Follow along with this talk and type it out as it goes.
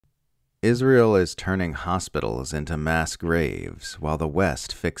Israel is turning hospitals into mass graves while the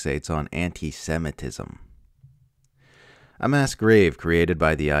West fixates on anti-Semitism. A mass grave created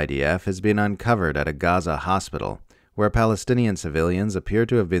by the IDF has been uncovered at a Gaza hospital where Palestinian civilians appear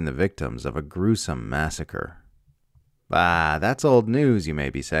to have been the victims of a gruesome massacre. Bah, that's old news, you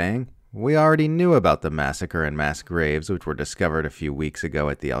may be saying. We already knew about the massacre and mass graves which were discovered a few weeks ago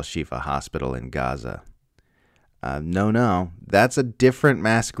at the Al-Shifa hospital in Gaza. No, that's a different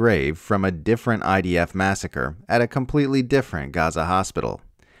mass grave from a different IDF massacre at a completely different Gaza hospital.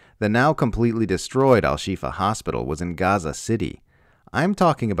 The now completely destroyed Al-Shifa hospital was in Gaza City. I'm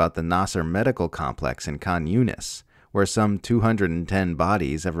talking about the Nasser Medical Complex in Khan Yunis, where some 210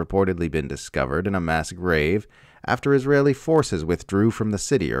 bodies have reportedly been discovered in a mass grave after Israeli forces withdrew from the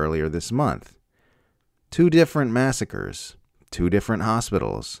city earlier this month. 2 different massacres, 2 different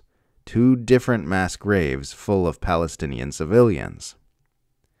hospitals, 2 different mass graves full of Palestinian civilians.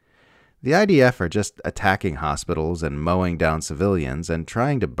 The IDF are just attacking hospitals and mowing down civilians and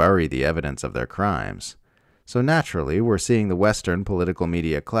trying to bury the evidence of their crimes. So naturally, we're seeing the Western political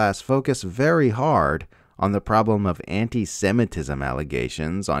media class focus very hard on the problem of anti-Semitism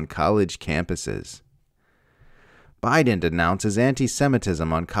allegations on college campuses. Biden denounces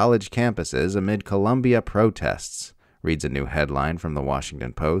anti-Semitism on college campuses amid Columbia protests, reads a new headline from the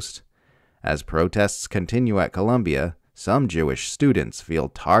Washington Post. As protests continue at Columbia, some Jewish students feel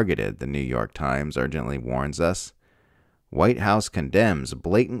targeted, the New York Times urgently warns us. White House condemns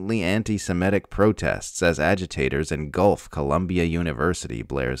blatantly anti-Semitic protests as agitators engulf Columbia University,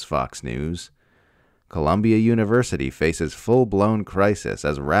 blares Fox News. Columbia University faces full-blown crisis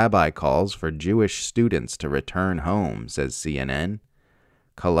as rabbi calls for Jewish students to return home, says CNN.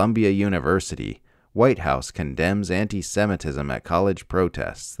 Columbia University, White House condemns anti-Semitism at college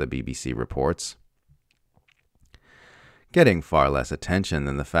protests, the BBC reports. Getting far less attention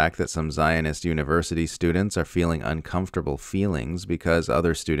than the fact that some Zionist university students are feeling uncomfortable feelings because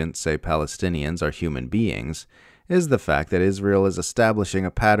other students say Palestinians are human beings is the fact that Israel is establishing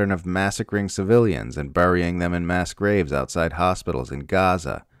a pattern of massacring civilians and burying them in mass graves outside hospitals in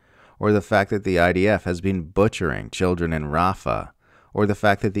Gaza, or the fact that the IDF has been butchering children in Rafah, or the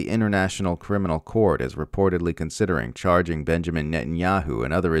fact that the International Criminal Court is reportedly considering charging Benjamin Netanyahu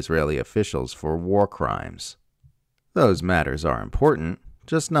and other Israeli officials for war crimes. Those matters are important,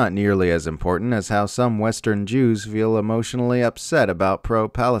 just not nearly as important as how some Western Jews feel emotionally upset about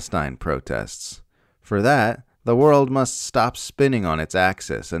pro-Palestine protests. For that, the world must stop spinning on its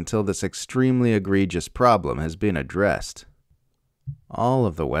axis until this extremely egregious problem has been addressed. All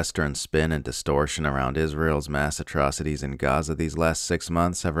of the Western spin and distortion around Israel's mass atrocities in Gaza these last 6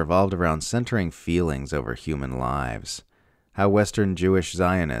 months have revolved around centering feelings over human lives, how Western Jewish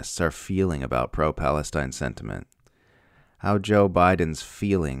Zionists are feeling about pro-Palestine sentiment, how Joe Biden's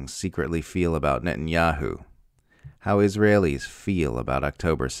feelings secretly feel about Netanyahu, how Israelis feel about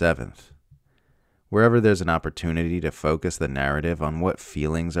October 7th. Wherever there's an opportunity to focus the narrative on what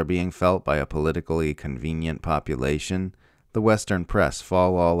feelings are being felt by a politically convenient population, the Western press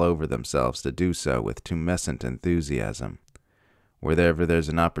fall all over themselves to do so with tumescent enthusiasm. Wherever there's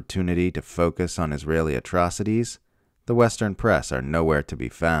an opportunity to focus on Israeli atrocities, the Western press are nowhere to be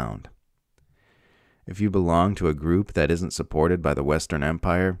found. If you belong to a group that isn't supported by the Western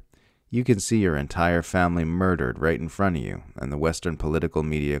Empire, you can see your entire family murdered right in front of you, and the Western political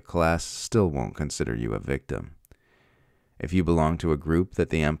media class still won't consider you a victim. If you belong to a group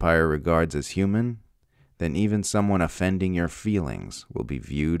that the Empire regards as human, then even someone offending your feelings will be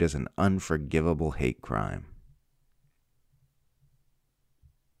viewed as an unforgivable hate crime.